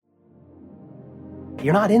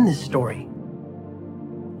You're not in this story.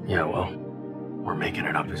 Yeah, well, we're making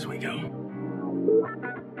it up as we go.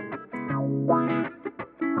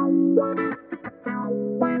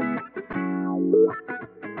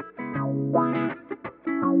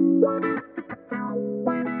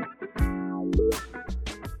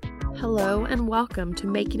 Hello and welcome to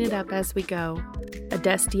Making It Up As We Go, a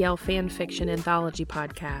Destiel fan fiction anthology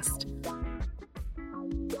podcast.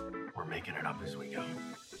 We're making it up as we go.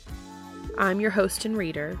 I'm your host and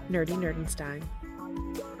reader, Nerdy Nerdenstein.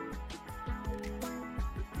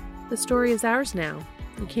 The story is ours now.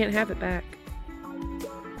 You can't have it back.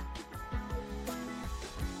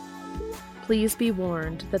 Please be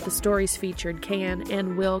warned that the stories featured can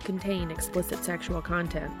and will contain explicit sexual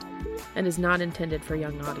content and is not intended for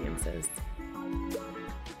young audiences.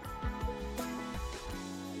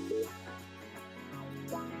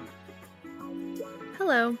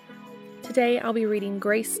 Hello. Today I'll be reading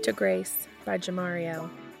Grace to Grace by Jamariel.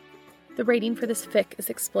 The rating for this fic is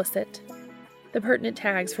explicit. The pertinent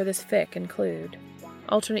tags for this fic include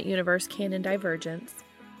alternate universe canon divergence,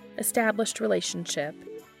 established relationship,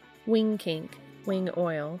 wing kink, wing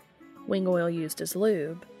oil used as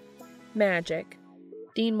lube, magic,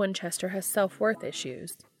 Dean Winchester has self-worth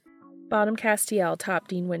issues, bottom Castiel, top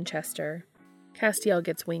Dean Winchester, Castiel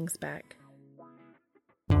gets wings back.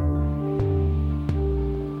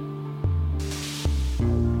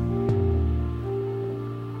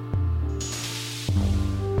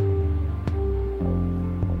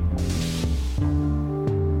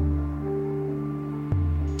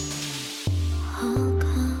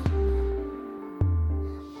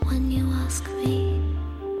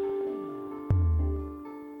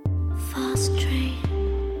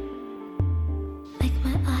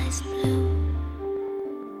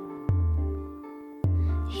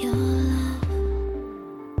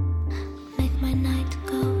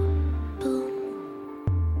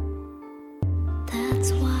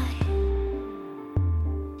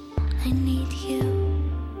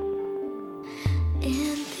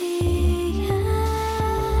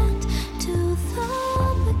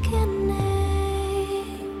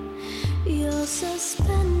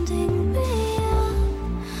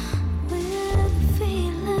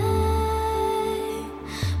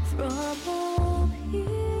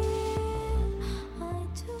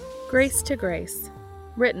 Grace to Grace,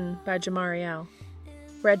 written by Jamariel,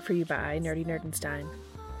 read for you by Nerdy Nerdenstein.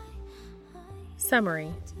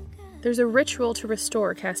 Summary. There's a ritual to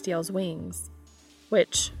restore Castiel's wings,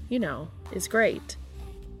 which, is great.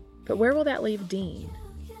 But where will that leave Dean?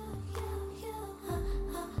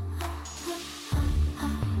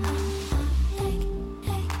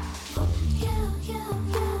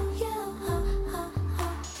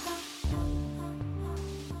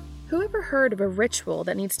 Whoever heard of a ritual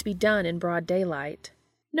that needs to be done in broad daylight?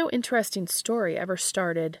 No interesting story ever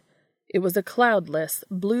started, "It was a cloudless,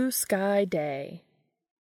 blue sky day."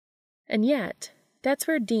 And yet, that's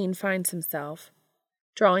where Dean finds himself,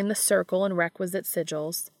 drawing the circle and requisite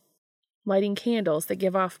sigils, lighting candles that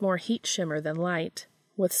give off more heat shimmer than light,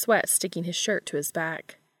 with sweat sticking his shirt to his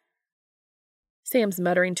back. Sam's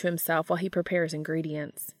muttering to himself while he prepares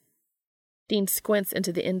ingredients. Dean squints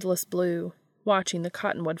into the endless blue, watching the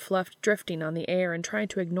cottonwood fluff drifting on the air and trying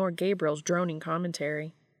to ignore Gabriel's droning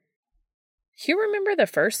commentary. You remember the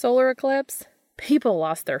first solar eclipse? People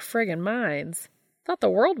lost their friggin' minds. Thought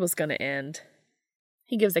the world was gonna end.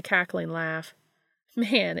 He gives a cackling laugh.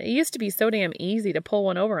 Man, it used to be so damn easy to pull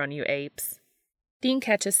one over on you apes. Dean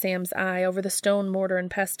catches Sam's eye over the stone mortar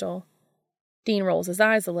and pestle. Dean rolls his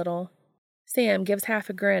eyes a little. Sam gives half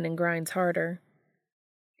a grin and grinds harder.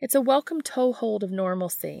 It's a welcome toehold of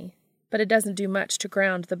normalcy, but it doesn't do much to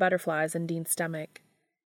ground the butterflies in Dean's stomach.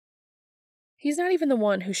 He's not even the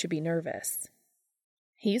one who should be nervous.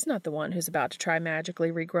 He's not the one who's about to try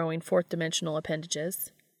magically regrowing fourth-dimensional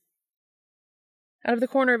appendages. Out of the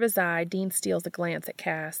corner of his eye, Dean steals a glance at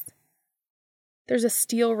Cass. There's a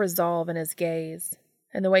steel resolve in his gaze,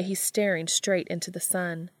 and the way he's staring straight into the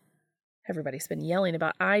sun. Everybody's been yelling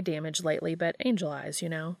about eye damage lately, but angel eyes,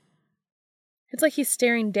 It's like he's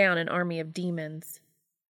staring down an army of demons.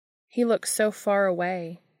 He looks so far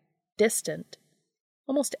away, distant,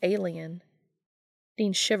 almost alien.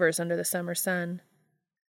 Dean shivers under the summer sun.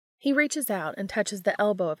 He reaches out and touches the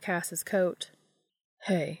elbow of Cass's coat.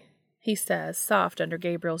 "Hey," he says, soft under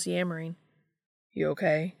Gabriel's yammering. "You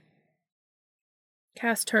okay?"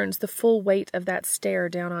 Cass turns the full weight of that stare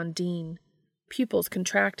down on Dean, pupils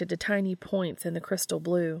contracted to tiny points in the crystal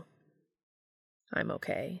blue. "I'm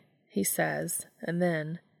okay," he says, and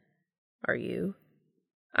then, "Are you?"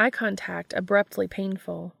 Eye contact abruptly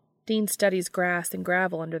painful. Dean studies grass and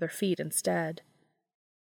gravel under their feet instead.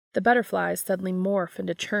 The butterflies suddenly morph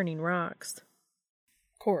into churning rocks.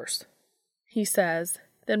 "Of course," he says,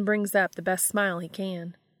 then brings up the best smile he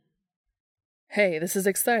can. "Hey, this is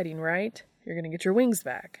exciting, right? You're going to get your wings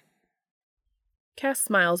back." Cass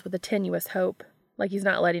smiles with a tenuous hope, like he's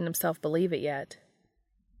not letting himself believe it yet.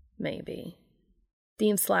 Maybe.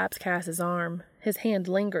 Dean slaps Cass's arm. His hand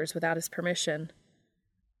lingers without his permission.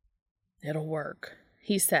 "It'll work,"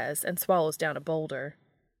 he says, and swallows down a boulder.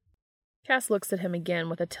 Cass looks at him again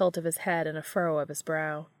with a tilt of his head and a furrow of his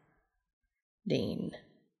brow. "Dean."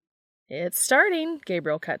 "It's starting,"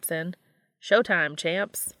 Gabriel cuts in. "Showtime,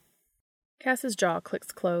 champs." Cass's jaw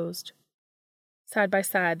clicks closed. Side by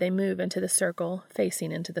side, they move into the circle,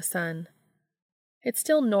 facing into the sun. It's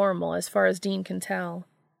still normal as far as Dean can tell,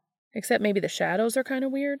 except maybe the shadows are kind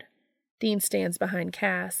of weird. Dean stands behind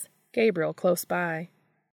Cass, Gabriel close by.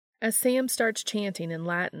 As Sam starts chanting in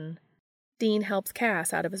Latin, Dean helps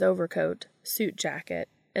Cass out of his overcoat, suit jacket,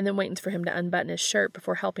 and then waits for him to unbutton his shirt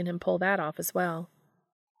before helping him pull that off as well.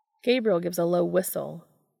 Gabriel gives a low whistle.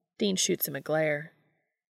 Dean shoots him a glare.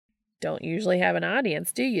 "Don't usually have an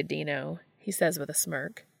audience, do you, Dino?" he says with a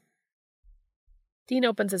smirk. Dean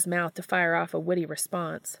opens his mouth to fire off a witty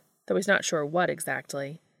response, though he's not sure what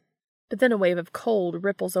exactly. But then a wave of cold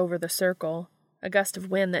ripples over the circle, a gust of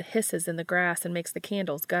wind that hisses in the grass and makes the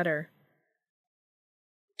candles gutter.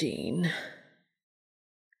 "Dean,"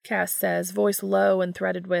 Cass says, voice low and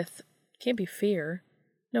threaded with, can't be fear.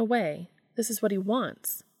 No way. This is what he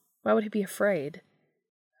wants. Why would he be afraid?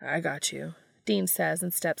 "I got you," Dean says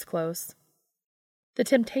and steps close. The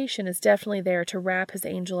temptation is definitely there to wrap his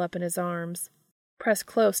angel up in his arms, press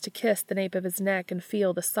close to kiss the nape of his neck and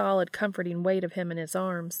feel the solid, comforting weight of him in his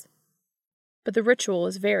arms. But the ritual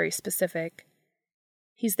is very specific.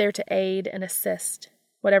 He's there to aid and assist,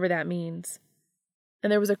 whatever that means.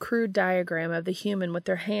 And there was a crude diagram of the human with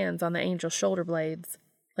their hands on the angel's shoulder blades,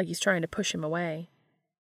 like he's trying to push him away.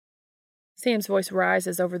 Sam's voice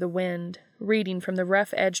rises over the wind, reading from the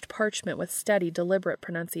rough-edged parchment with steady, deliberate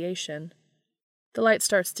pronunciation. The light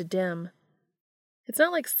starts to dim. It's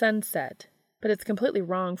not like sunset, but it's completely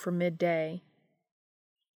wrong for midday.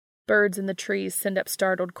 Birds in the trees send up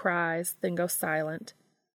startled cries, then go silent.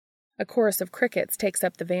 A chorus of crickets takes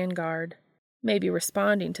up the vanguard, maybe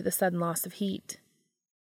responding to the sudden loss of heat.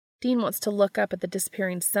 Dean wants to look up at the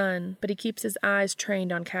disappearing sun, but he keeps his eyes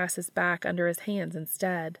trained on Cass's back under his hands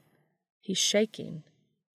instead. He's shaking.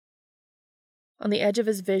 On the edge of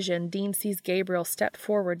his vision, Dean sees Gabriel step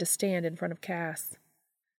forward to stand in front of Cass.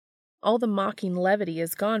 All the mocking levity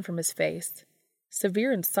is gone from his face.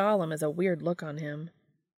 Severe and solemn is a weird look on him.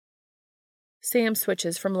 Sam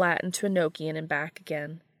switches from Latin to Enochian and back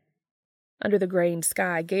again. Under the graying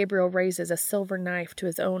sky, Gabriel raises a silver knife to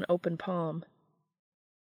his own open palm.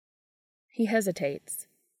 He hesitates.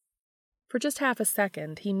 For just half a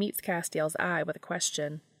second, he meets Castiel's eye with a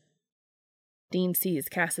question. Dean sees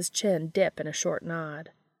Cass's chin dip in a short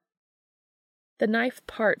nod. The knife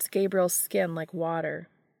parts Gabriel's skin like water.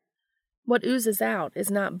 What oozes out is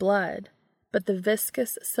not blood, but the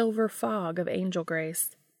viscous silver fog of angel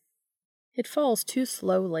grace. It falls too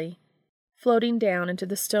slowly, floating down into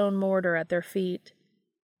the stone mortar at their feet,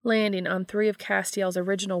 landing on 3 of Castiel's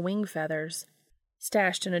original wing feathers,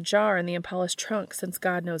 stashed in a jar in the Impala's trunk since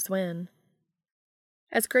God knows when.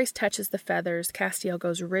 As Grace touches the feathers, Castiel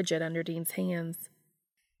goes rigid under Dean's hands.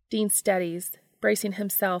 Dean steadies, bracing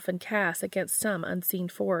himself and Cass against some unseen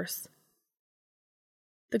force.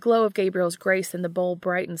 The glow of Gabriel's grace in the bowl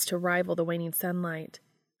brightens to rival the waning sunlight,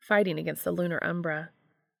 fighting against the lunar umbra.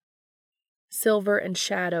 Silver and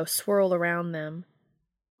shadow swirl around them.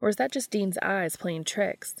 Or is that just Dean's eyes playing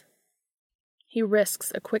tricks? He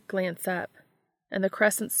risks a quick glance up, and the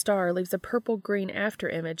crescent star leaves a purple-green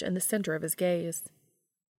afterimage in the center of his gaze.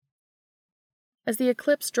 As the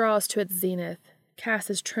eclipse draws to its zenith,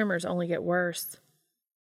 Cass's tremors only get worse.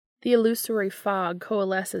 The illusory fog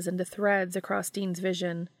coalesces into threads across Dean's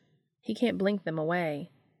vision. He can't blink them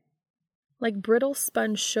away. Like brittle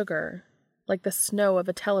sponge sugar, like the snow of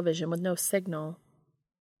a television with no signal.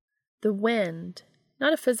 The wind,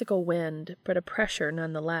 not a physical wind, but a pressure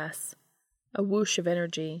nonetheless, a whoosh of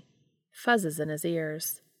energy, fuzzes in his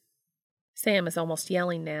ears. Sam is almost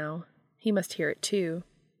yelling now. He must hear it too.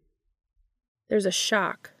 There's a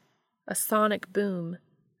shock, a sonic boom,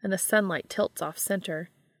 and the sunlight tilts off center.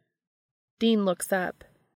 Dean looks up.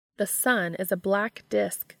 The sun is a black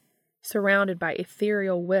disk, surrounded by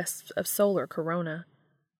ethereal wisps of solar corona.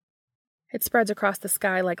 It spreads across the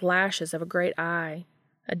sky like lashes of a great eye,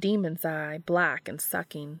 a demon's eye, black and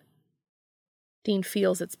sucking. Dean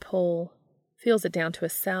feels its pull, feels it down to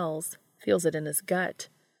his cells, feels it in his gut,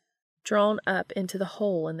 drawn up into the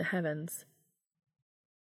hole in the heavens.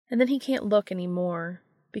 And then he can't look anymore,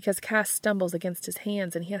 because Cass stumbles against his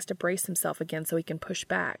hands and he has to brace himself again so he can push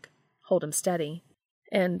back, hold him steady.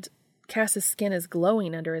 And Cass's skin is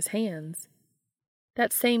glowing under his hands.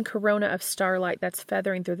 That same corona of starlight that's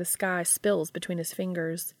feathering through the sky spills between his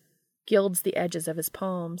fingers, gilds the edges of his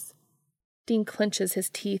palms. Dean clenches his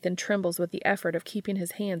teeth and trembles with the effort of keeping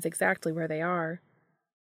his hands exactly where they are,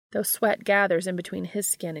 though sweat gathers in between his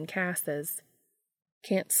skin and Cass's.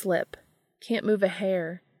 Can't slip, can't move a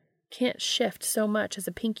hair, can't shift so much as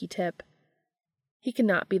a pinky tip. He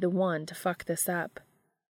cannot be the one to fuck this up.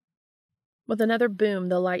 With another boom,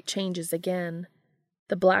 the light changes again,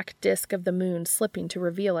 the black disk of the moon slipping to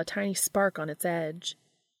reveal a tiny spark on its edge.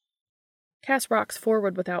 Cass rocks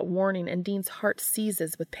forward without warning, and Dean's heart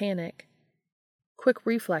seizes with panic. Quick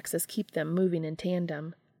reflexes keep them moving in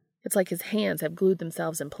tandem. It's like his hands have glued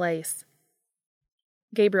themselves in place.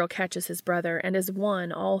 Gabriel catches his brother, and as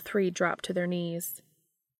one, all three drop to their knees.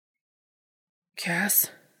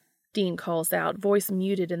 Cass? Dean calls out, voice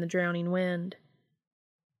muted in the drowning wind.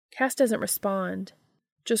 Cass doesn't respond,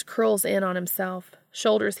 just curls in on himself,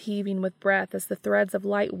 shoulders heaving with breath as the threads of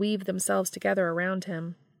light weave themselves together around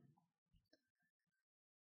him.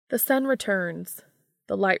 The sun returns.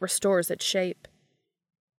 The light restores its shape.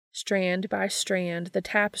 Strand by strand, the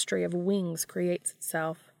tapestry of wings creates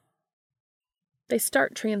itself. They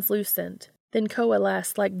start translucent, then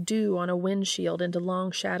coalesce like dew on a windshield into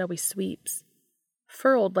long shadowy sweeps,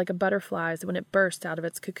 furled like a butterfly's when it bursts out of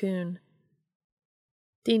its cocoon.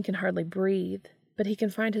 Dean can hardly breathe, but he can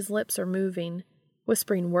find his lips are moving,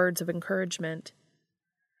 whispering words of encouragement.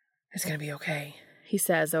 It's gonna be okay, he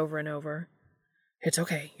says over and over. It's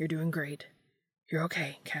okay, you're doing great. You're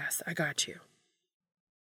okay, Cass, I got you.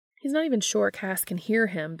 He's not even sure Cass can hear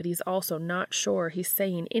him, but he's also not sure he's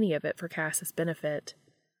saying any of it for Cass's benefit.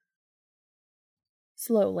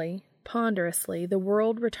 Slowly, ponderously, the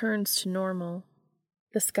world returns to normal,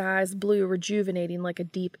 the sky's blue rejuvenating like a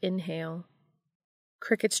deep inhale.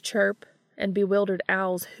 Crickets chirp, and bewildered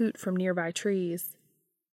owls hoot from nearby trees.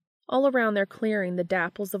 All around their clearing, the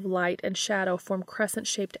dapples of light and shadow form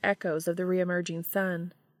crescent-shaped echoes of the re-emerging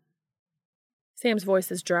sun. Sam's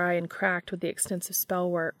voice is dry and cracked with the extensive spell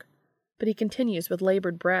work, but he continues with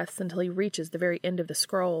labored breaths until he reaches the very end of the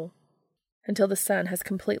scroll, until the sun has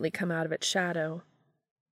completely come out of its shadow,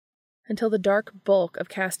 until the dark bulk of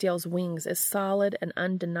Castiel's wings is solid and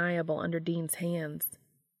undeniable under Dean's hands.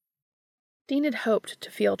 Dean had hoped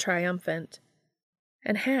to feel triumphant,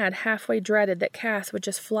 and had halfway dreaded that Cass would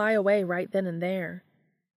just fly away right then and there.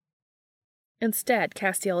 Instead,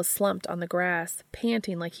 Castiel is slumped on the grass,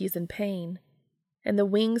 panting like he's in pain, and the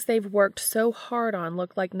wings they've worked so hard on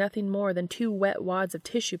look like nothing more than 2 wet wads of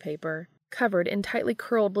tissue paper, covered in tightly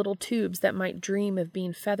curled little tubes that might dream of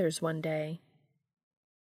being feathers one day.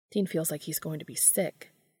 Dean feels like he's going to be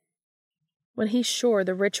sick. When he's sure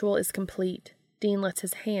the ritual is complete, Dean lets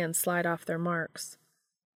his hands slide off their marks.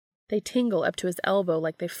 They tingle up to his elbow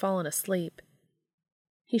like they've fallen asleep.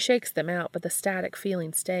 He shakes them out, but the static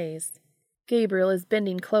feeling stays. Gabriel is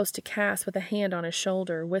bending close to Cass with a hand on his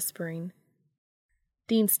shoulder, whispering.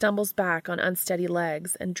 Dean stumbles back on unsteady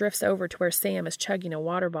legs and drifts over to where Sam is chugging a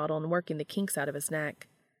water bottle and working the kinks out of his neck.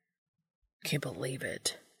 Can't believe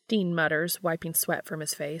it, Dean mutters, wiping sweat from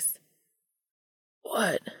his face.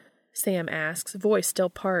 What? Sam asks, voice still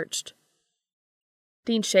parched.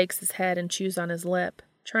 Dean shakes his head and chews on his lip,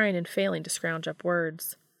 trying and failing to scrounge up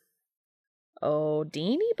words. Oh,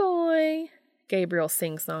 Deanie boy, Gabriel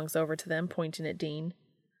sing-songs over to them, pointing at Dean.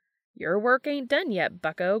 Your work ain't done yet,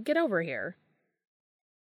 bucko. Get over here.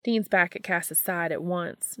 Dean's back at Cass's side at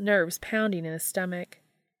once, nerves pounding in his stomach.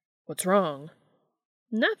 What's wrong?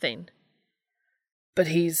 Nothing. But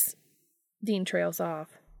he's... Dean trails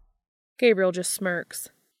off. Gabriel just smirks.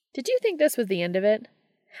 Did you think this was the end of it?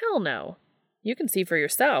 Hell no. You can see for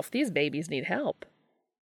yourself, these babies need help.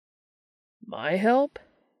 My help?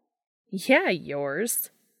 Yeah,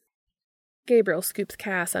 yours. Gabriel scoops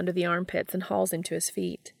Cass under the armpits and hauls him to his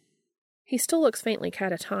feet. He still looks faintly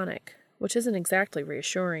catatonic, which isn't exactly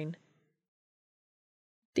reassuring.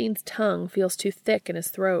 Dean's tongue feels too thick in his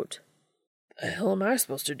throat. The hell am I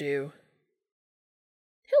supposed to do?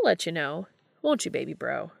 He'll let you know, won't you, baby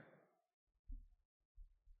bro?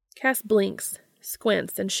 Cass blinks,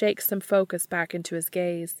 squints, and shakes some focus back into his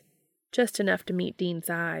gaze, just enough to meet Dean's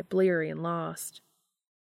eye, bleary and lost.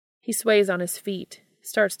 He sways on his feet,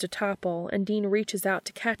 starts to topple, and Dean reaches out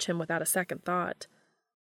to catch him without a second thought.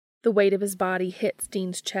 The weight of his body hits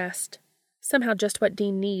Dean's chest, somehow just what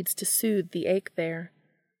Dean needs to soothe the ache there.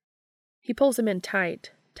 He pulls him in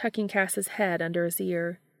tight, tucking Cass's head under his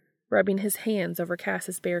ear, rubbing his hands over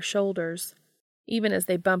Cass's bare shoulders, even as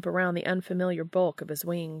they bump around the unfamiliar bulk of his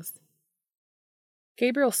wings.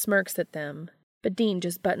 Gabriel smirks at them, but Dean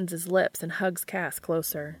just buttons his lips and hugs Cass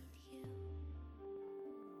closer.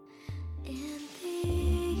 In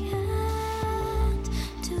the end,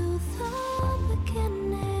 to the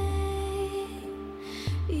beginning,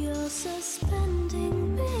 you're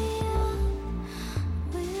suspending me up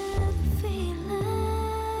with a feeling.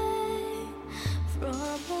 From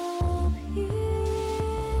up here,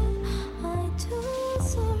 I do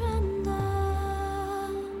surrender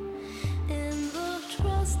in the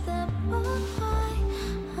trust that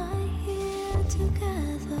I here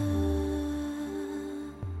together.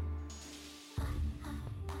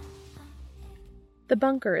 The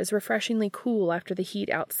bunker is refreshingly cool after the heat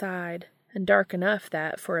outside, and dark enough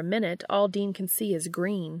that, for a minute, all Dean can see is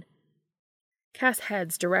green. Cass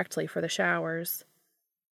heads directly for the showers.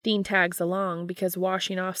 Dean tags along because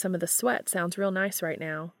washing off some of the sweat sounds real nice right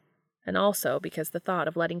now, and also because the thought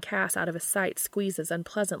of letting Cass out of his sight squeezes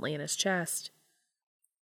unpleasantly in his chest.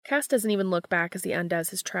 Cass doesn't even look back as he undoes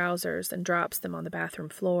his trousers and drops them on the bathroom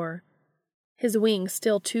floor, his wings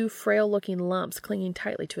still two frail-looking lumps clinging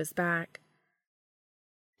tightly to his back.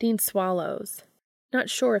 Dean swallows, not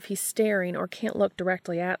sure if he's staring or can't look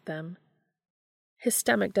directly at them. His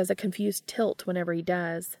stomach does a confused tilt whenever he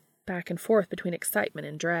does, back and forth between excitement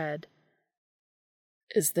and dread.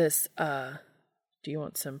 Is this, do you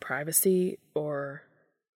want some privacy, or...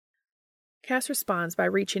 Cass responds by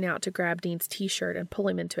reaching out to grab Dean's t-shirt and pull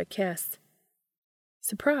him into a kiss.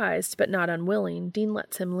 Surprised, but not unwilling, Dean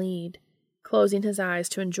lets him lead, closing his eyes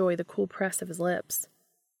to enjoy the cool press of his lips.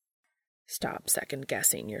 Stop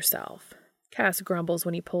second-guessing yourself. Cass grumbles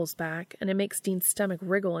when he pulls back, and it makes Dean's stomach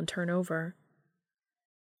wriggle and turn over.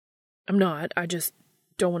 I'm not. I just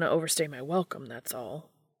don't want to overstay my welcome, that's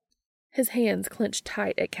all. His hands clench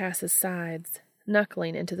tight at Cass's sides,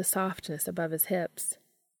 knuckling into the softness above his hips.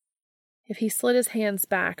 If he slid his hands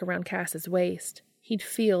back around Cass's waist, he'd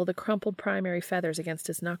feel the crumpled primary feathers against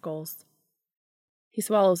his knuckles. He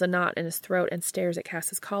swallows a knot in his throat and stares at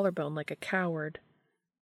Cass's collarbone like a coward.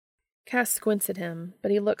 Cass squints at him, but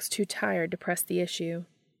he looks too tired to press the issue.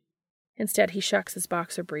 Instead, he shucks his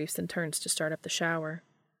boxer briefs and turns to start up the shower.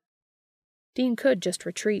 Dean could just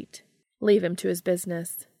retreat, leave him to his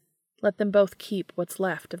business, let them both keep what's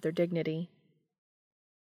left of their dignity.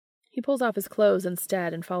 He pulls off his clothes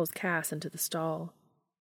instead and follows Cass into the stall.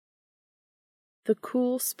 The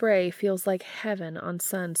cool spray feels like heaven on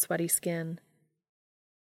Sun's sweaty skin.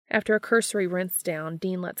 After a cursory rinse down,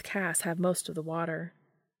 Dean lets Cass have most of the water.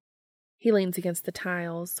 He leans against the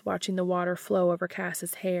tiles, watching the water flow over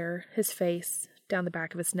Cass's hair, his face, down the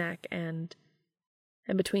back of his neck, and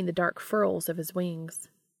between the dark furls of his wings.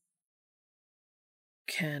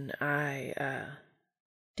 Can I,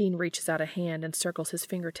 Dean reaches out a hand and circles his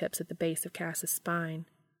fingertips at the base of Cass's spine.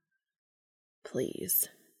 Please.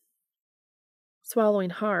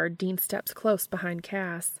 Swallowing hard, Dean steps close behind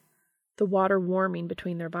Cass, the water warming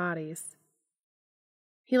between their bodies.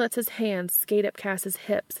 He lets his hands skate up Cass's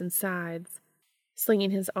hips and sides,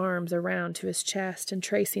 slinging his arms around to his chest and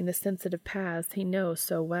tracing the sensitive paths he knows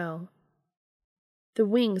so well. The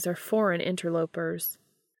wings are foreign interlopers,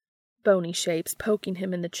 bony shapes poking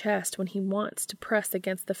him in the chest when he wants to press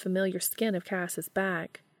against the familiar skin of Cass's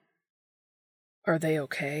back. Are they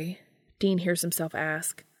okay? Dean hears himself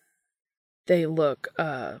ask. They look,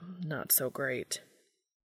 not so great.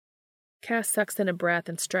 Cass sucks in a breath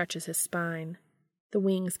and stretches his spine. The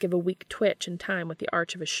wings give a weak twitch in time with the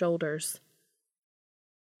arch of his shoulders.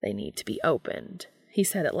 They need to be opened, he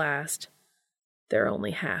said at last. They're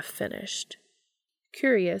only half finished.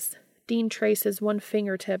 Curious, Dean traces one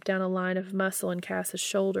fingertip down a line of muscle in Cass's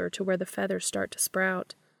shoulder to where the feathers start to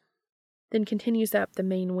sprout, then continues up the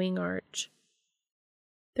main wing arch.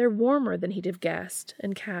 They're warmer than he'd have guessed,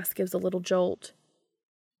 and Cass gives a little jolt.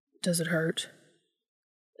 Does it hurt?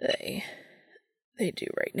 They do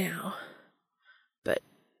right now. But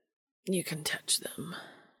you can touch them.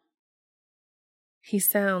 He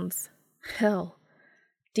sounds... hell.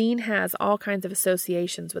 Dean has all kinds of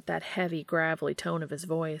associations with that heavy, gravelly tone of his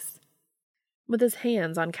voice. With his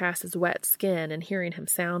hands on Cass's wet skin and hearing him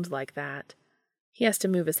sound like that, he has to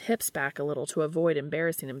move his hips back a little to avoid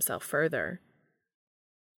embarrassing himself further.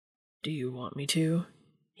 Do you want me to?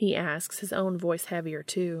 He asks, his own voice heavier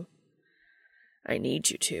too. I need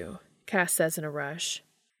you to, Cass says in a rush.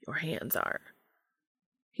 Your hands are.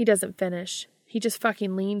 He doesn't finish. He just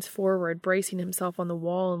fucking leans forward, bracing himself on the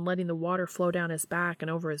wall and letting the water flow down his back and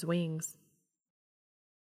over his wings.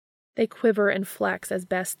 They quiver and flex as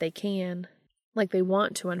best they can, like they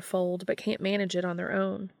want to unfold but can't manage it on their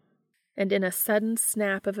own. And in a sudden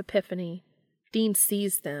snap of epiphany, Dean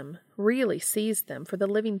sees them, really sees them for the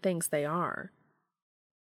living things they are.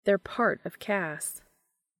 They're part of Cass.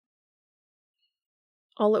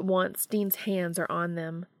 All at once, Dean's hands are on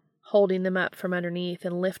them, holding them up from underneath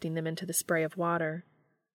and lifting them into the spray of water.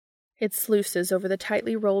 It sluices over the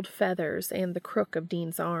tightly rolled feathers and the crook of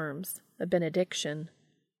Dean's arms, a benediction.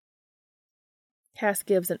 Cass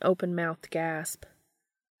gives an open-mouthed gasp.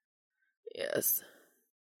 Yes,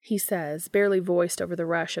 he says, barely voiced over the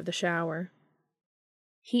rush of the shower.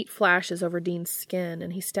 Heat flashes over Dean's skin,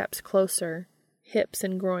 and he steps closer, hips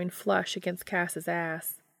and groin flush against Cass's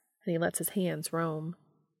ass, and he lets his hands roam.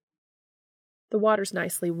 The water's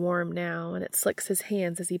nicely warm now, and it slicks his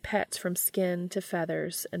hands as he pets from skin to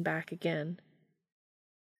feathers and back again.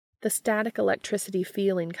 The static electricity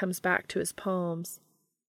feeling comes back to his palms.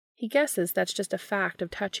 He guesses that's just a fact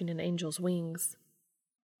of touching an angel's wings.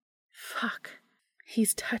 Fuck.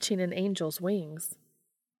 He's touching an angel's wings.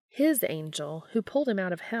 His angel, who pulled him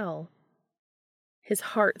out of hell. His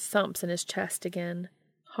heart thumps in his chest again,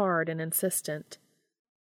 hard and insistent.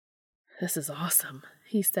 This is awesome,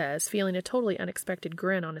 he says, feeling a totally unexpected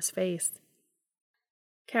grin on his face.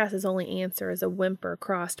 Cass's only answer is a whimper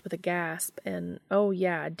crossed with a gasp, and oh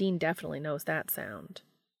yeah, Dean definitely knows that sound.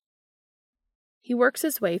 He works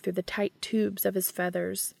his way through the tight tubes of his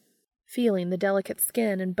feathers, feeling the delicate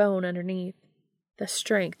skin and bone underneath, the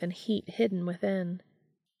strength and heat hidden within.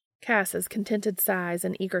 Cass's contented sighs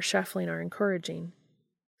and eager shuffling are encouraging,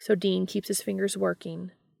 so Dean keeps his fingers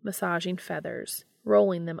working, massaging feathers,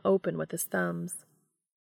 rolling them open with his thumbs.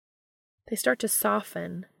 They start to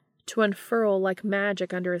soften, to unfurl like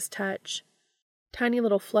magic under his touch. Tiny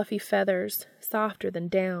little fluffy feathers, softer than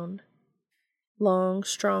down. Long,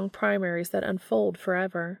 strong primaries that unfold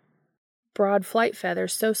forever. Broad flight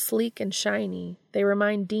feathers so sleek and shiny, they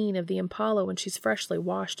remind Dean of the Impala when she's freshly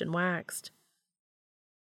washed and waxed.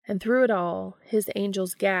 And through it all, his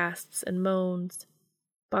angel's gasps and moans,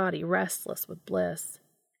 body restless with bliss.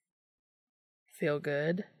 Feel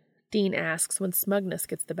good? Dean asks when smugness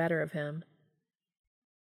gets the better of him.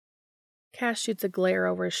 Cass shoots a glare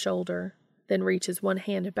over his shoulder, then reaches one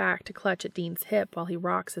hand back to clutch at Dean's hip while he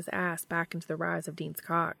rocks his ass back into the rise of Dean's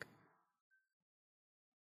cock.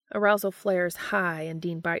 Arousal flares high and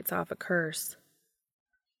Dean bites off a curse.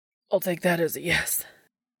 I'll take that as a yes,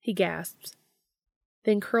 he gasps,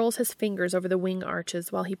 then curls his fingers over the wing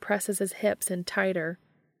arches while he presses his hips in tighter,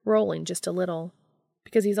 rolling just a little,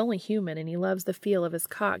 because he's only human and he loves the feel of his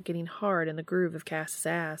cock getting hard in the groove of Cass's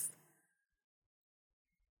ass.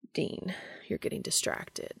 Dean, you're getting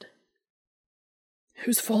distracted.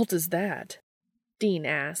 Whose fault is that? Dean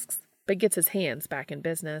asks, but gets his hands back in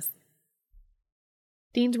business.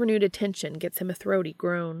 Dean's renewed attention gets him a throaty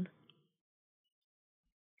groan.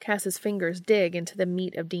 Cass's fingers dig into the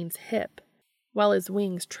meat of Dean's hip, while his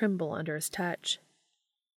wings tremble under his touch.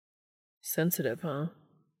 Sensitive, huh?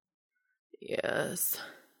 Yes.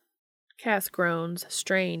 Cass groans,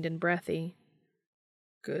 strained and breathy.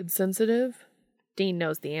 Good sensitive? Dean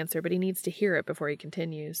knows the answer, but he needs to hear it before he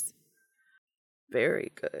continues.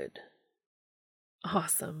 Very good.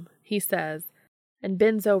 Awesome, he says, and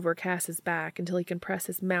bends over Cass's back until he can press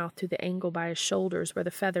his mouth to the angle by his shoulders where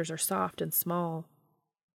the feathers are soft and small.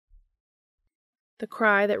 The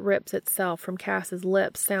cry that rips itself from Cass's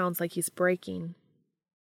lips sounds like he's breaking.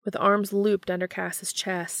 With arms looped under Cass's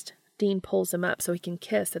chest, Dean pulls him up so he can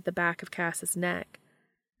kiss at the back of Cass's neck,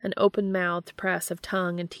 an open-mouthed press of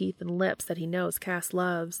tongue and teeth and lips that he knows Cass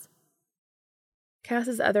loves.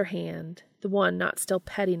 Cass's other hand, the one not still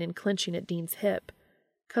petting and clenching at Dean's hip,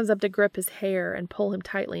 comes up to grip his hair and pull him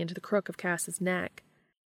tightly into the crook of Cass's neck.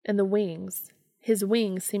 And the wings, his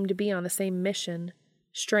wings seem to be on the same mission,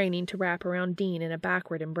 straining to wrap around Dean in a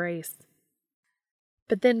backward embrace.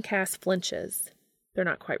 But then Cass flinches. They're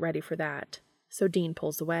not quite ready for that, so Dean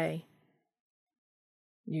pulls away.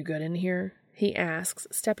 You good in here? He asks,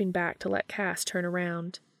 stepping back to let Cass turn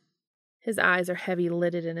around. His eyes are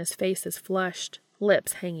heavy-lidded and his face is flushed,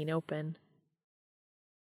 lips hanging open.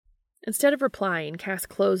 Instead of replying, Cass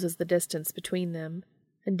closes the distance between them,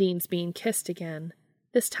 and Dean's being kissed again,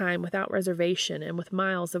 this time without reservation and with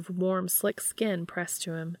miles of warm, slick skin pressed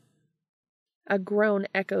to him. A groan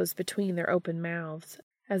echoes between their open mouths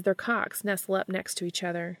as their cocks nestle up next to each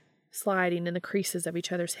other, sliding in the creases of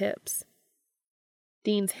each other's hips.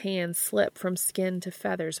 Dean's hands slip from skin to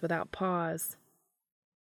feathers without pause.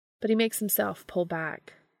 But he makes himself pull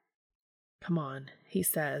back. Come on, he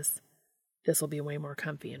says. This'll be way more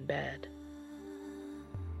comfy in bed.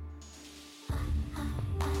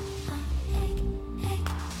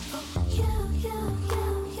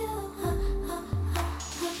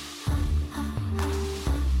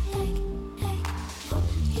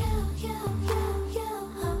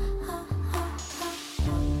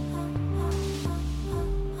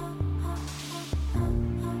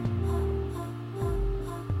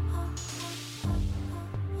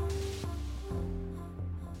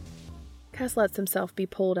 Cass lets himself be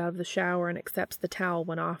pulled out of the shower and accepts the towel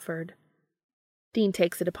when offered. Dean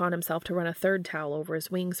takes it upon himself to run a third towel over his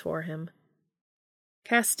wings for him.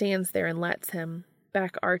 Cass stands there and lets him,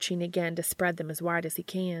 back arching again to spread them as wide as he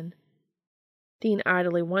can. Dean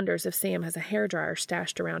idly wonders if Sam has a hairdryer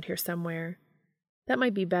stashed around here somewhere. That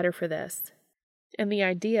might be better for this. And the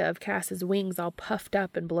idea of Cass's wings all puffed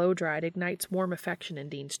up and blow-dried ignites warm affection in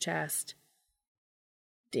Dean's chest.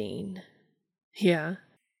 Dean. Yeah,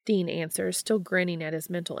 Dean answers, still grinning at his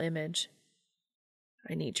mental image.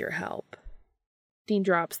 I need your help. Dean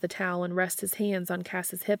drops the towel and rests his hands on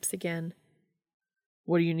Cass's hips again.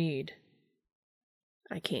 What do you need?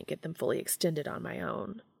 I can't get them fully extended on my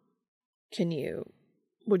own.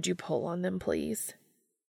 Would you pull on them, please?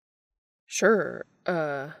 Sure,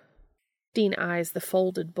 Dean eyes the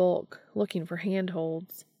folded bulk, looking for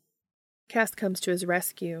handholds. Cass comes to his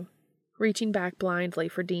rescue, reaching back blindly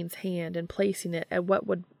for Dean's hand and placing it at what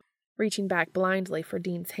would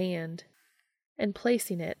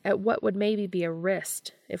maybe be a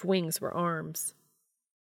wrist if wings were arms.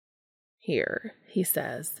 Here, he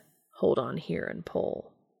says. Hold on here and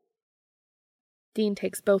pull. Dean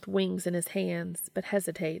takes both wings in his hands, but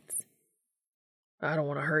hesitates. I don't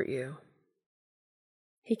want to hurt you.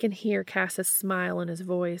 He can hear Cass's smile in his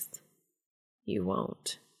voice. You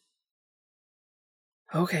won't.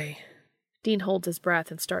 Okay. Dean holds his breath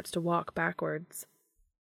and starts to walk backwards.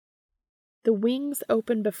 The wings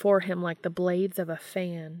open before him like the blades of a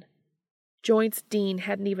fan. Joints Dean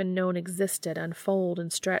hadn't even known existed unfold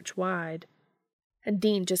and stretch wide. And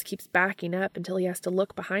Dean just keeps backing up until he has to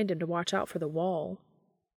look behind him to watch out for the wall.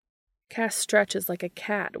 Cass stretches like a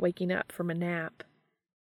cat waking up from a nap.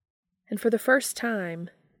 And for the first time,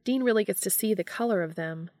 Dean really gets to see the color of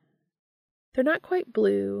them. They're not quite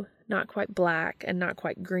blue, not quite black, and not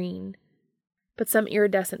quite green, but some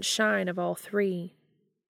iridescent shine of all three.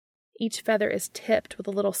 Each feather is tipped with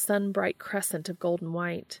a little sun-bright crescent of golden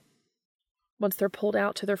white. Once they're pulled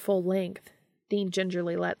out to their full length, Dean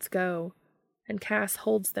gingerly lets go, and Cass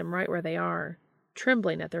holds them right where they are,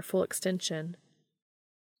 trembling at their full extension.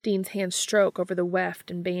 Dean's hands stroke over the weft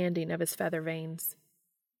and banding of his feather veins.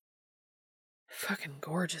 Fucking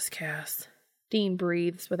gorgeous, Cass, Dean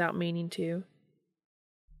breathes without meaning to.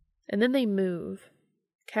 And then they move.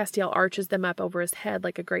 Castiel arches them up over his head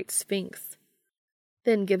like a great sphinx,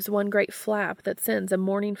 then gives one great flap that sends a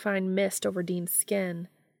morning-fine mist over Dean's skin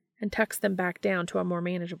and tucks them back down to a more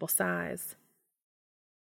manageable size.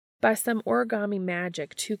 By some origami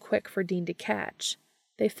magic too quick for Dean to catch,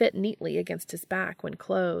 they fit neatly against his back when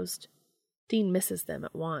closed. Dean misses them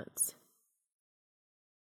at once.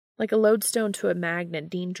 Like a lodestone to a magnet,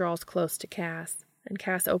 Dean draws close to Cass, and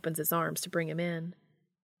Cass opens his arms to bring him in.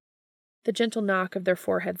 The gentle knock of their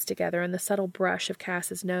foreheads together and the subtle brush of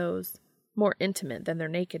Cass's nose, more intimate than their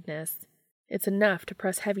nakedness, it's enough to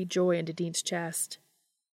press heavy joy into Dean's chest.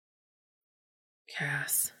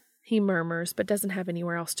 Cass, he murmurs, but doesn't have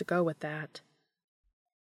anywhere else to go with that.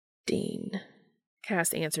 Dean,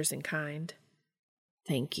 Cass answers in kind.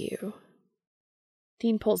 Thank you.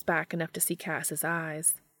 Dean pulls back enough to see Cass's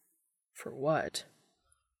eyes. For what?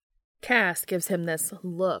 Cass gives him this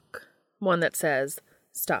look, one that says,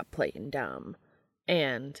 stop playing dumb,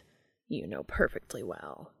 and you know perfectly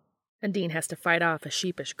well. And Dean has to fight off a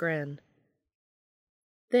sheepish grin.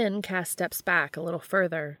 Then Cass steps back a little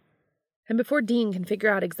further, and before Dean can figure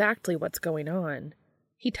out exactly what's going on,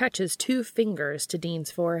 he touches 2 fingers to Dean's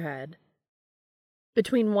forehead.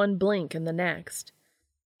 Between one blink and the next,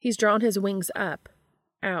 he's drawn his wings up,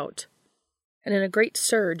 out, and in a great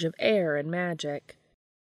surge of air and magic.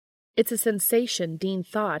 It's a sensation Dean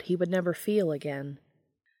thought he would never feel again.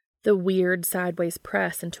 The weird sideways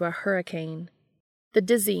press into a hurricane, the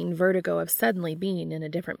dizzying vertigo of suddenly being in a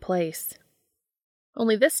different place.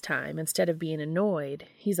 Only this time, instead of being annoyed,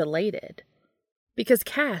 he's elated. Because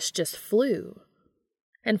Cass just flew.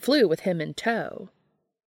 And flew with him in tow.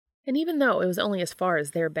 And even though it was only as far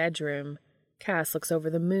as their bedroom, Cass looks over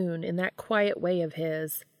the moon in that quiet way of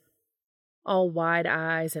his, all wide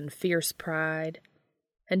eyes and fierce pride.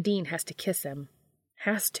 And Dean has to kiss him.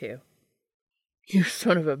 Has to. You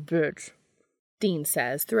son of a bitch, Dean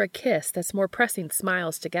says, through a kiss that's more pressing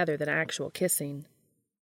smiles together than actual kissing.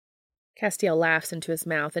 Castiel laughs into his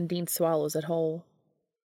mouth, and Dean swallows it whole.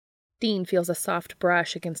 Dean feels a soft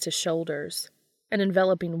brush against his shoulders, an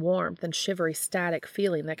enveloping warmth and shivery static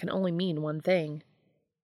feeling that can only mean one thing.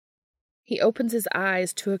 He opens his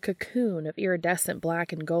eyes to a cocoon of iridescent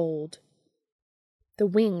black and gold. The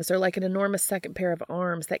wings are like an enormous second pair of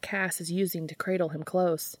arms that Cass is using to cradle him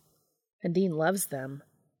close, and Dean loves them.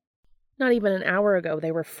 Not even an hour ago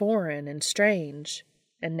they were foreign and strange,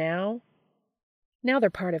 and now Now they're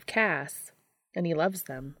part of Cass, and he loves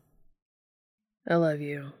them. I love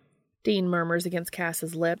you, Dean murmurs against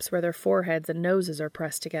Cass's lips where their foreheads and noses are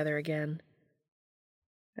pressed together again.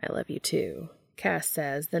 I love you too, Cass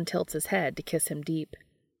says, then tilts his head to kiss him deep.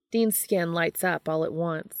 Dean's skin lights up all at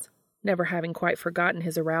once, never having quite forgotten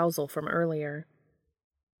his arousal from earlier.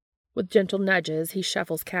 With gentle nudges, he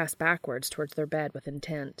shuffles Cass backwards towards their bed with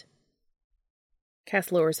intent.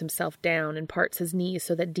 Cass lowers himself down and parts his knees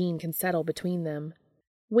so that Dean can settle between them,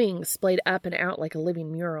 wings splayed up and out like a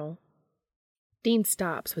living mural. Dean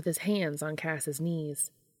stops with his hands on Cass's knees,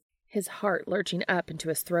 his heart lurching up into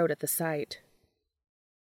his throat at the sight.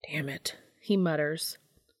 Damn it, he mutters.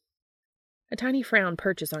 A tiny frown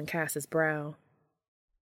perches on Cass's brow.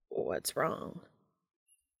 What's wrong?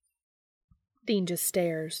 Dean just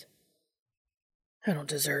stares. I don't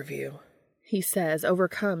deserve you, he says,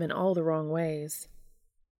 overcome in all the wrong ways.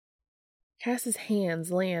 Cass's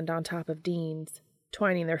hands land on top of Dean's,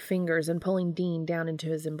 twining their fingers and pulling Dean down into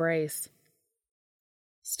his embrace.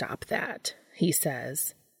 Stop that, he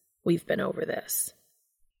says. We've been over this.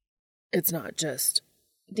 It's not just,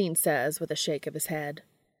 Dean says with a shake of his head.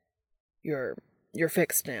 You're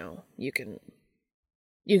fixed now. You can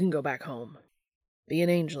go back home. Be an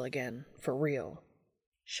angel again, for real.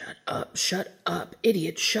 Shut up,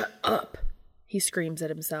 idiot, shut up, he screams at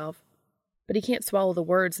himself, but he can't swallow the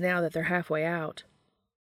words now that they're halfway out.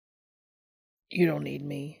 You don't need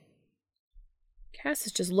me. Cass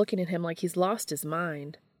is just looking at him like he's lost his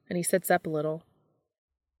mind, and he sits up a little.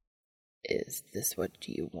 Is this what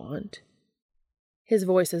you want? His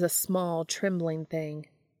voice is a small, trembling thing.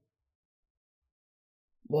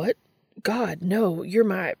 What? God, no, you're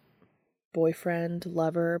my boyfriend,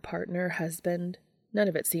 lover, partner, husband. None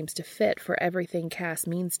of it seems to fit for everything Cass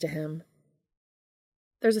means to him.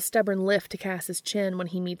 There's a stubborn lift to Cass's chin when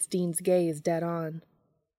he meets Dean's gaze dead on.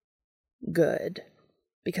 Good,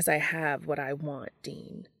 because I have what I want,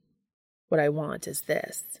 Dean. What I want is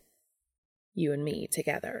this. You and me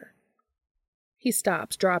together. He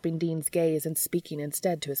stops, dropping Dean's gaze and speaking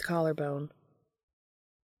instead to his collarbone.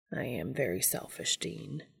 I am very selfish,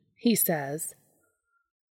 Dean, he says.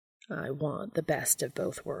 I want the best of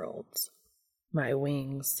both worlds. My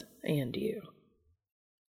wings and you.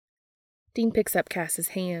 Dean picks up Cass's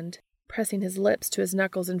hand, pressing his lips to his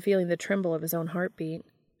knuckles and feeling the tremble of his own heartbeat.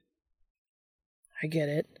 I get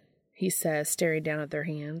it, he says, staring down at their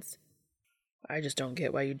hands. I just don't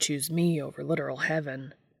get why you'd choose me over literal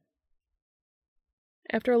heaven.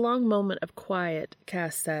 After a long moment of quiet,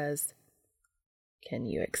 Cass says, Can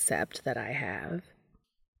you accept that I have?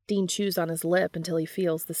 Dean chews on his lip until he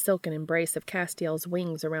feels the silken embrace of Castiel's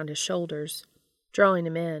wings around his shoulders, drawing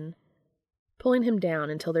him in, pulling him down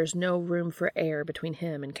until there's no room for air between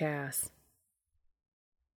him and Cass.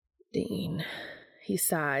 Dean, he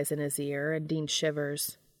sighs in his ear, and Dean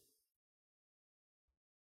shivers.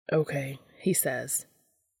 Okay, he says.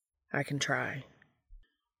 I can try.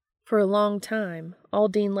 For a long time, all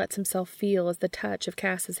Dean lets himself feel is the touch of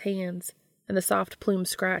Cass's hands and the soft plume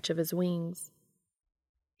scratch of his wings.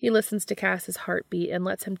 He listens to Cass's heartbeat and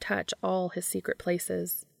lets him touch all his secret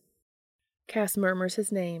places. Cass murmurs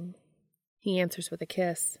his name. He answers with a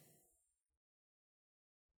kiss.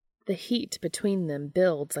 The heat between them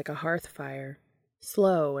builds like a hearth fire,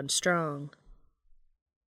 slow and strong.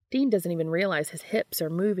 Dean doesn't even realize his hips are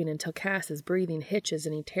moving until Cass's breathing hitches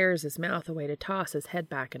and he tears his mouth away to toss his head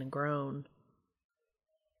back in a groan.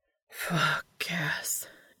 Fuck, Cass,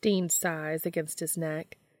 Dean sighs against his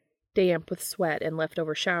neck, damp with sweat and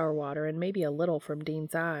leftover shower water and maybe a little from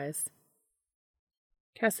Dean's eyes.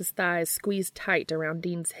 Cass's thighs squeeze tight around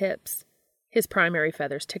Dean's hips. His primary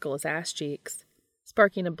feathers tickle his ass cheeks,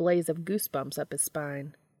 sparking a blaze of goosebumps up his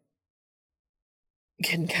spine.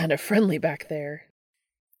 Getting kind of friendly back there,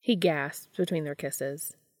 he gasps between their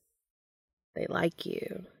kisses. They like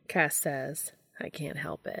you, Cass says. I can't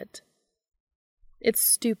help it. It's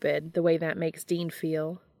stupid, the way that makes Dean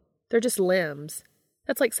feel. They're just limbs.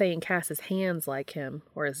 That's like saying Cass's hands like him,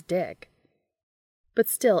 or his dick. But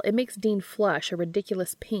still, it makes Dean flush a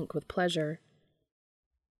ridiculous pink with pleasure.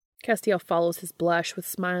 Castiel follows his blush with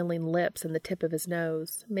smiling lips and the tip of his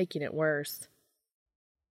nose, making it worse.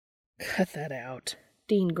 Cut that out,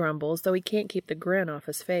 Dean grumbles, though he can't keep the grin off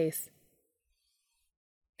his face.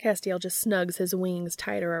 Castiel just snugs his wings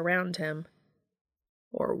tighter around him.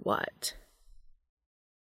 Or what?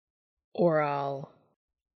 Or I'll...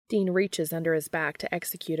 Dean reaches under his back to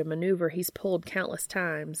execute a maneuver he's pulled countless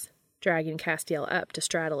times, dragging Castiel up to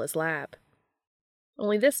straddle his lap.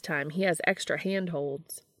 Only this time he has extra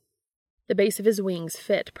handholds. The base of his wings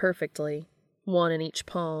fit perfectly, one in each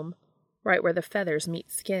palm, right where the feathers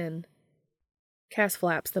meet skin. Cass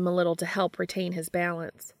flaps them a little to help retain his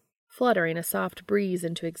balance, fluttering a soft breeze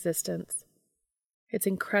into existence. It's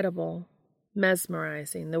incredible,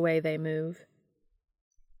 mesmerizing, the way they move.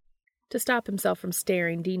 To stop himself from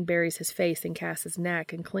staring, Dean buries his face in Cass's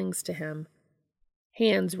neck and clings to him,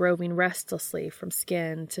 hands roving restlessly from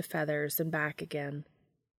skin to feathers and back again.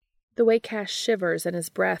 The way Cass shivers and his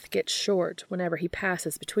breath gets short whenever he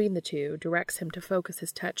passes between the two directs him to focus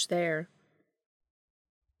his touch there,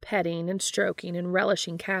 petting and stroking and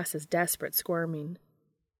relishing Cass's desperate squirming.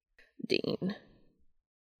 Dean,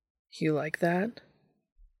 you like that?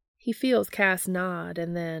 He feels Cass nod,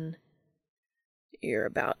 and then, "You're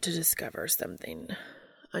about to discover something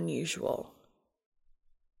unusual."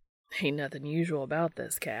 "Ain't nothing usual about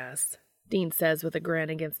this, Cass," Dean says with a grin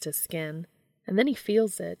against his skin, and then he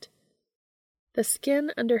feels it. The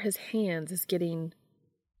skin under his hands is getting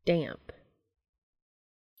damp.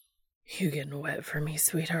 "You getting wet for me,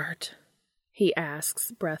 sweetheart?" he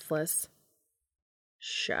asks, breathless.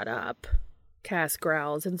 "Shut up," Cass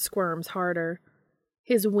growls and squirms harder,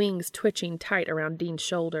 his wings twitching tight around Dean's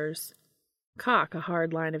shoulders, cock a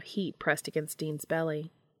hard line of heat pressed against Dean's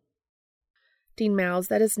belly. Dean mouths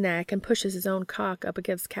at his neck and pushes his own cock up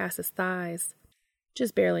against Cass's thighs,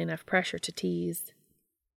 just barely enough pressure to tease.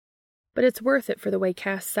 But it's worth it for the way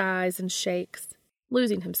Cass sighs and shakes,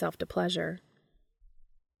 losing himself to pleasure.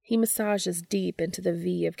 He massages deep into the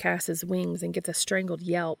V of Cass's wings and gets a strangled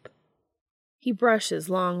yelp. He brushes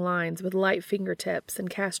long lines with light fingertips, and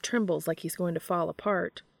Cass trembles like he's going to fall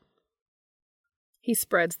apart. He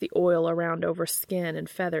spreads the oil around over skin and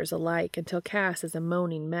feathers alike until Cass is a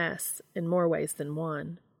moaning mess in more ways than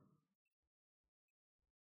one.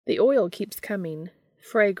 The oil keeps coming,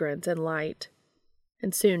 fragrant and light,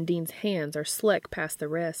 and soon Dean's hands are slick past the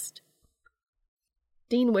wrist.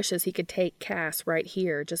 Dean wishes he could take Cass right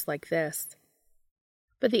here, just like this.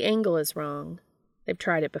 But the angle is wrong. They've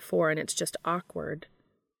tried it before, and it's just awkward.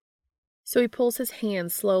 So he pulls his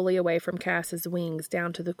hands slowly away from Cass's wings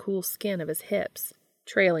down to the cool skin of his hips,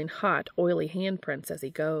 trailing hot, oily handprints as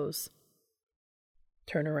he goes.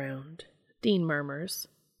 "Turn around," Dean murmurs.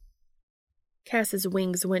 Cass's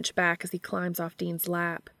wings winch back as he climbs off Dean's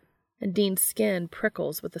lap, and Dean's skin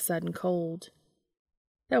prickles with the sudden cold.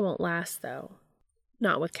 That won't last, though.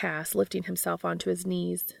 Not with Cass lifting himself onto his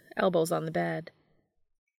knees, elbows on the bed.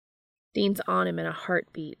 Dean's on him in a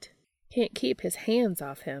heartbeat. Can't keep his hands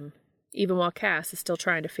off him, even while Cass is still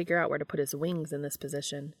trying to figure out where to put his wings in this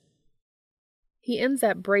position. He ends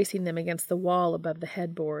up bracing them against the wall above the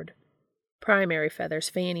headboard, primary feathers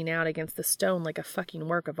fanning out against the stone like a fucking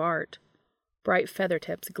work of art, bright feather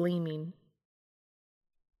tips gleaming.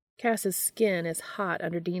 Cass's skin is hot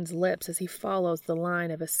under Dean's lips as he follows the line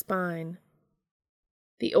of his spine.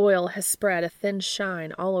 The oil has spread a thin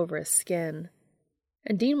shine all over his skin,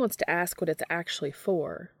 and Dean wants to ask what it's actually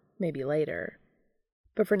for, maybe later.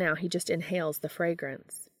 But for now, he just inhales the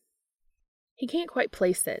fragrance. He can't quite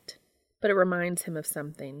place it, but it reminds him of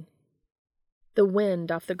something. The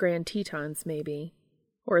wind off the Grand Tetons, maybe,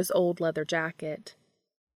 or his old leather jacket.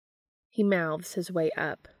 He mouths his way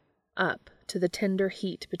up to the tender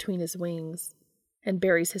heat between his wings, and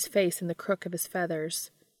buries his face in the crook of his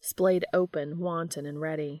feathers, splayed open, wanton and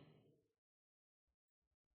ready.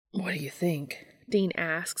 "What do you think?" Dean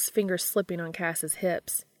asks, fingers slipping on Cass's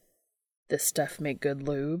hips. "This stuff make good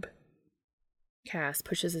lube?" Cass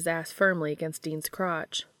pushes his ass firmly against Dean's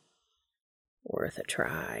crotch. "Worth a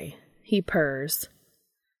try," he purrs.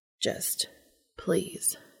 "Just,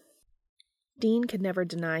 please." Dean could never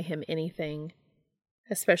deny him anything,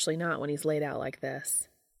 especially not when he's laid out like this.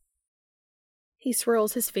 He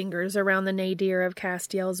swirls his fingers around the nadir of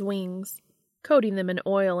Castiel's wings, coating them in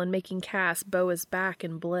oil and making Cass bow his back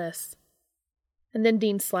in bliss. And then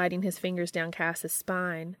Dean sliding his fingers down Cass's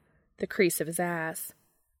spine, the crease of his ass,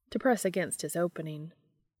 to press against his opening.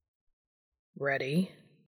 "Ready?"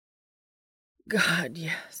 "God,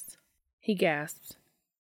 yes," he gasps.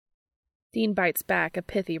 Dean bites back a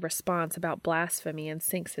pithy response about blasphemy and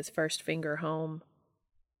sinks his first finger home.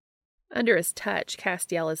 Under his touch,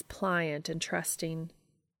 Castiel is pliant and trusting.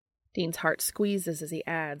 Dean's heart squeezes as he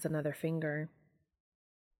adds another finger.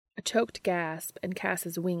 A choked gasp, and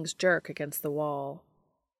Cass's wings jerk against the wall.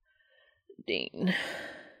 "Dean,"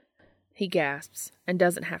 he gasps, and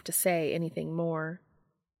doesn't have to say anything more.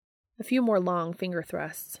 A few more long finger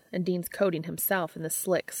thrusts, and Dean's coating himself in the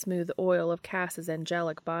slick, smooth oil of Cass's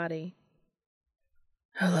angelic body.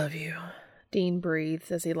 "I love you," Dean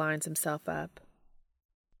breathes as he lines himself up.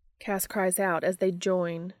 Cass cries out as they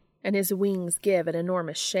join, and his wings give an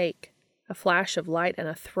enormous shake, a flash of light and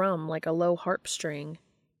a thrum like a low harp string.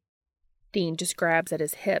 Dean just grabs at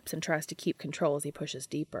his hips and tries to keep control as he pushes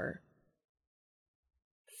deeper.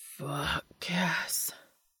 Fuck, Cass.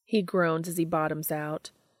 He groans as he bottoms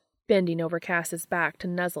out, bending over Cass's back to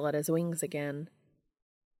nuzzle at his wings again.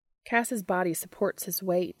 Cass's body supports his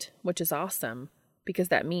weight, which is awesome, because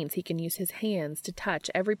that means he can use his hands to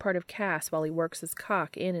touch every part of Cass while he works his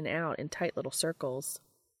cock in and out in tight little circles.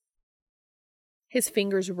 His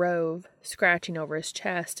fingers rove, scratching over his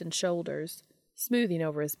chest and shoulders, smoothing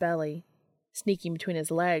over his belly, sneaking between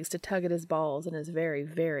his legs to tug at his balls and his very,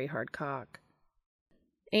 very hard cock.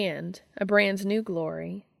 And, a brand new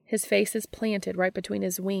glory, his face is planted right between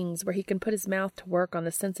his wings where he can put his mouth to work on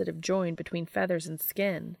the sensitive joint between feathers and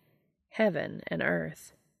skin, heaven and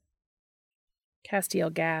earth.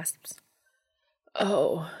 Castiel gasps.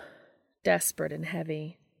 Oh, desperate and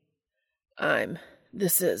heavy.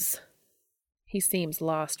 This is... He seems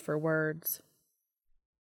lost for words.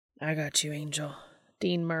 I got you, Angel.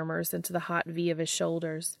 Dean murmurs into the hot V of his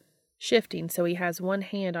shoulders, shifting so he has one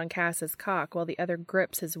hand on Cass's cock while the other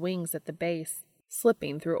grips his wings at the base,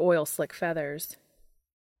 slipping through oil-slick feathers.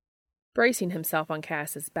 Bracing himself on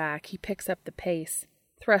Cass's back, he picks up the pace,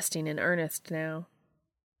 thrusting in earnest now.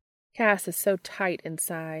 Cass is so tight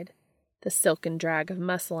inside, the silken drag of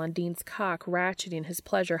muscle on Dean's cock ratcheting his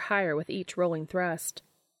pleasure higher with each rolling thrust.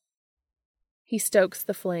 He stokes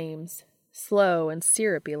the flames, slow and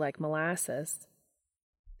syrupy like molasses.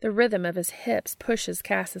 The rhythm of his hips pushes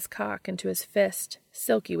Cass's cock into his fist,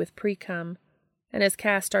 silky with pre-cum, and as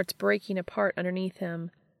Cass starts breaking apart underneath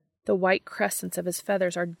him, the white crescents of his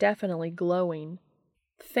feathers are definitely glowing,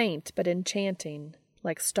 faint but enchanting,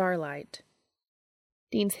 like starlight.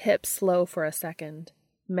 Dean's hips slow for a second,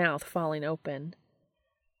 mouth falling open.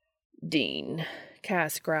 Dean,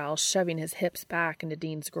 Cass growls, shoving his hips back into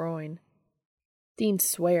Dean's groin. Dean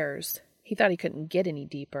swears. He thought he couldn't get any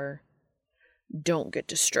deeper. Don't get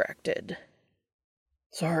distracted.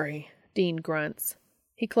 Sorry, Dean grunts.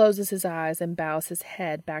 He closes his eyes and bows his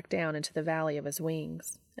head back down into the valley of his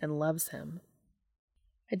wings, and loves him.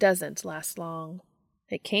 It doesn't last long.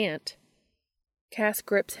 It can't. Cass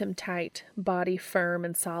grips him tight, body firm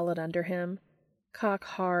and solid under him, cock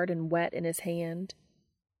hard and wet in his hand,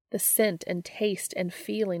 the scent and taste and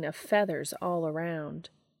feeling of feathers all around.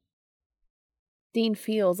 Dean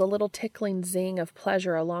feels a little tickling zing of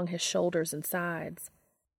pleasure along his shoulders and sides,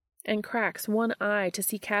 and cracks one eye to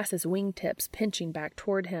see Cass's wingtips pinching back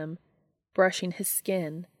toward him, brushing his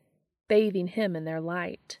skin, bathing him in their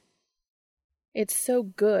light. It's so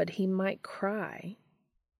good he might cry.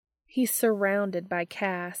 He's surrounded by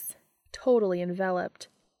Cass, totally enveloped,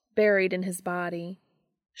 buried in his body,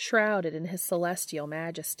 shrouded in his celestial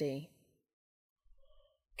majesty.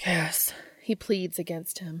 Cass, he pleads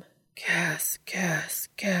against him. Cass.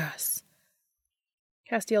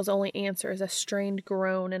 Castiel's only answer is a strained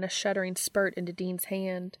groan and a shuddering spurt into Dean's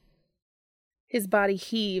hand. His body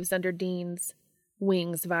heaves under Dean's,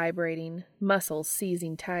 wings vibrating, muscles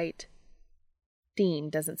seizing tight. Dean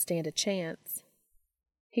doesn't stand a chance.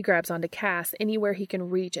 He grabs onto Cass anywhere he can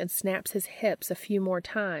reach and snaps his hips a few more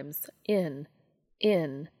times,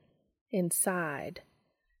 inside,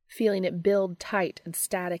 feeling it build tight and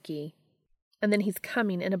staticky. And then he's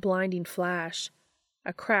coming in a blinding flash,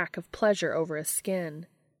 a crack of pleasure over his skin,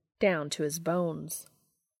 down to his bones.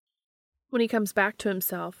 When he comes back to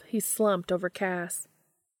himself, he's slumped over Cass,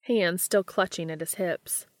 hands still clutching at his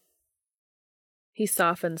hips. He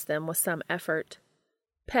softens them with some effort,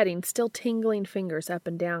 petting still tingling fingers up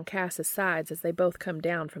and down Cass's sides as they both come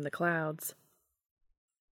down from the clouds.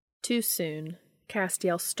 Too soon,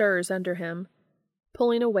 Castiel stirs under him,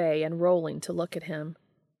 pulling away and rolling to look at him.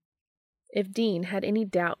 If Dean had any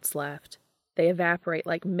doubts left, they evaporate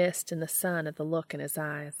like mist in the sun at the look in his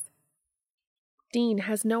eyes. Dean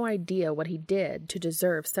has no idea what he did to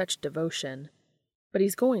deserve such devotion, but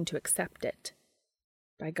he's going to accept it.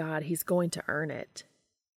 By God, he's going to earn it.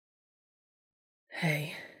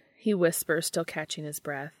 Hey, he whispers, still catching his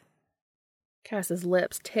breath. Cass's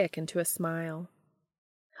lips tick into a smile.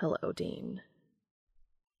 Hello, Dean.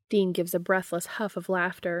 Dean gives a breathless huff of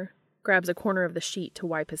laughter, grabs a corner of the sheet to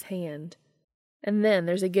wipe his hand. And then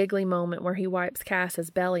there's a giggly moment where he wipes Cass's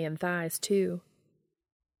belly and thighs, too.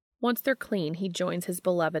 Once they're clean, he joins his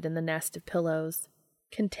beloved in the nest of pillows,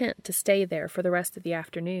 content to stay there for the rest of the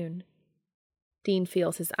afternoon. Dean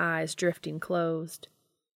feels his eyes drifting closed.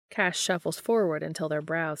 Cass shuffles forward until their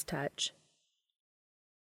brows touch.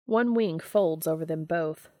 One wing folds over them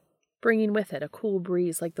both, bringing with it a cool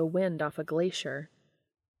breeze like the wind off a glacier,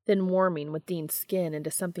 then warming with Dean's skin into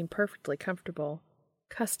something perfectly comfortable,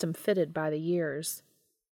 custom-fitted by the years.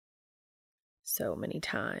 So many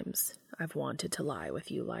times I've wanted to lie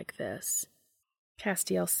with you like this,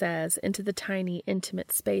 Castiel says into the tiny,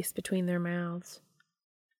 intimate space between their mouths.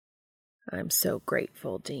 I'm so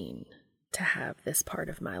grateful, Dean, to have this part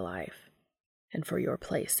of my life and for your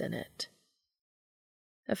place in it.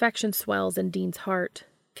 Affection swells in Dean's heart,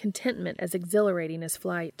 contentment as exhilarating as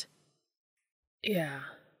flight. Yeah,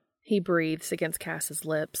 He breathes against Cass's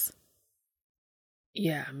lips.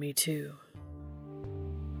 yeah, me too.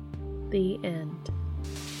 The end.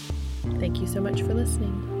 Thank you so much for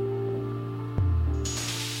listening.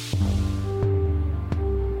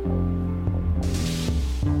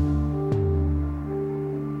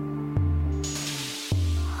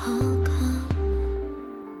 I'll come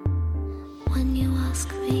when you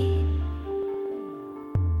ask me.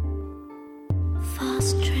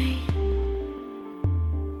 Fast train,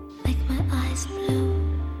 make my eyes blue.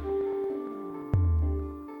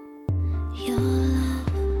 Your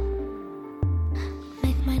love,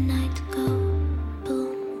 make my night go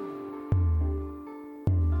boom.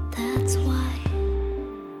 That's why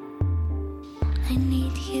I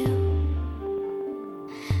need you.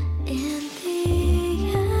 In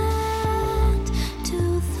the end,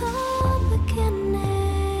 to the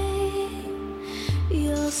beginning,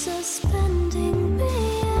 you're suspending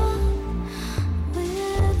me up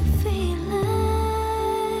with a feeling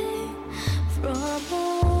from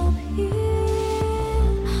up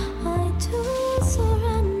here. I do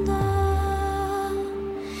surrender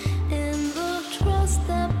in the trust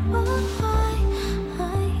that I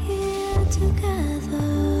hear together.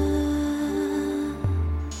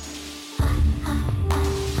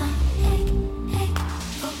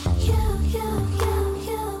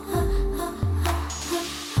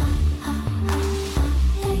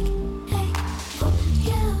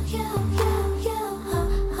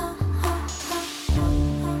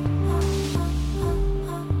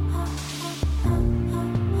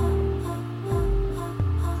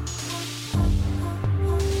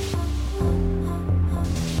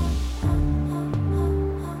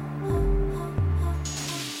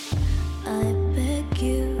 I beg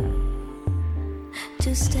you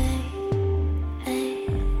to stay.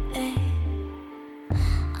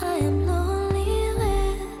 I am lonely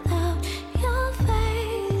without your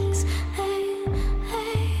face.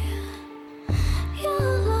 Your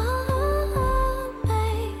love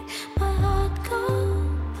make my heart go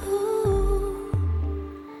boom.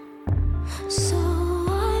 So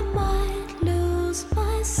I might lose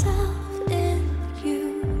myself in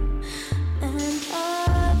you, and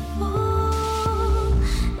I fall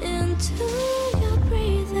into your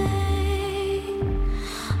breathing.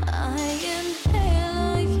 I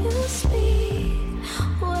inhale you speak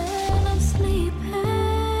when I'm sleeping.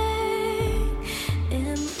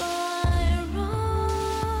 In my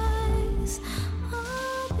rise,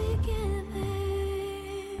 I'll be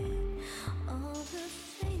giving all the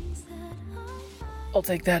things that I'll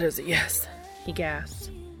take that as a yes. He gasps.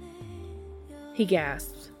 He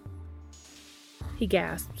gasps. He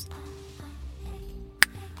gasps.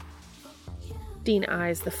 Dean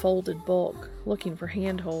eyes the folded bulk, looking for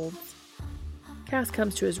handholds. Cass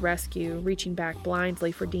comes to his rescue, reaching back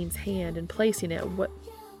blindly for Dean's hand and placing it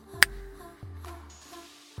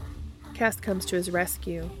Cass comes to his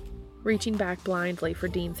rescue, reaching back blindly for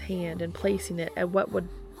Dean's hand and placing it at what would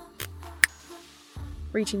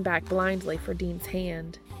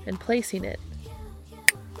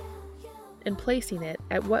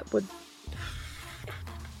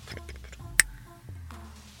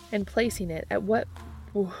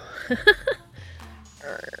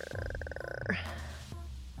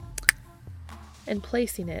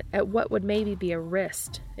maybe be a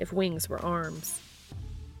wrist if wings were arms.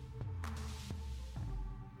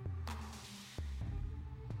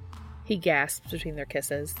 He gasps between their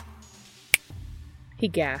kisses. He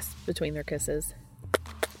gasps between their kisses.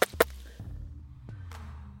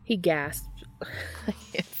 He gasps. I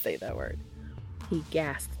can't say that word. He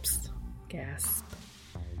gasps. Gasp.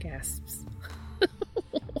 Gasps. I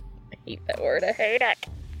hate that word. I hate it.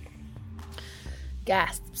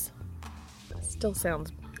 Gasps. It still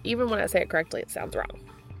sounds, even when I say it correctly, it sounds wrong.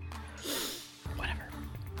 Whatever.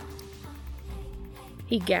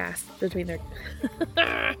 He gasps between their...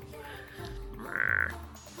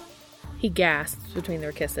 He gasps between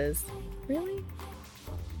their kisses. Really?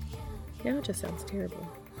 Yeah, it just sounds terrible.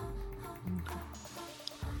 Okay.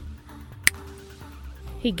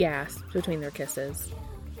 He gasps between their kisses.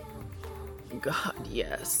 God,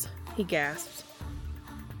 yes. He gasps.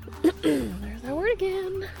 There's that word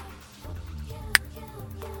again.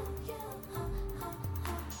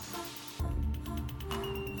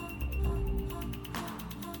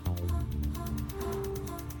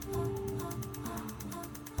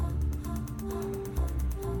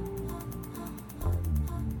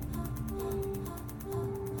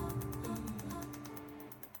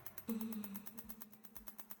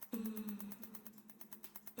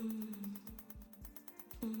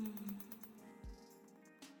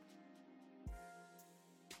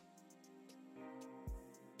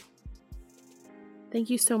 Thank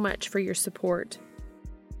you so much for your support.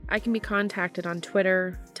 I can be contacted on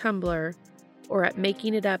Twitter, Tumblr, or at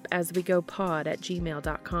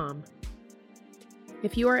makingitupaswegopod@gmail.com.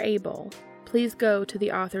 If you are able, please go to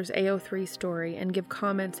the author's AO3 story and give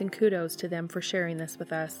comments and kudos to them for sharing this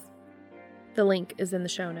with us. The link is in the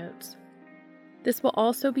show notes. This will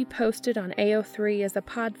also be posted on AO3 as a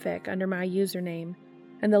podfic under my username,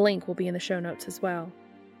 and the link will be in the show notes as well.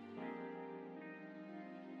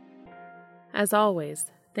 As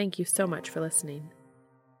always, thank you so much for listening.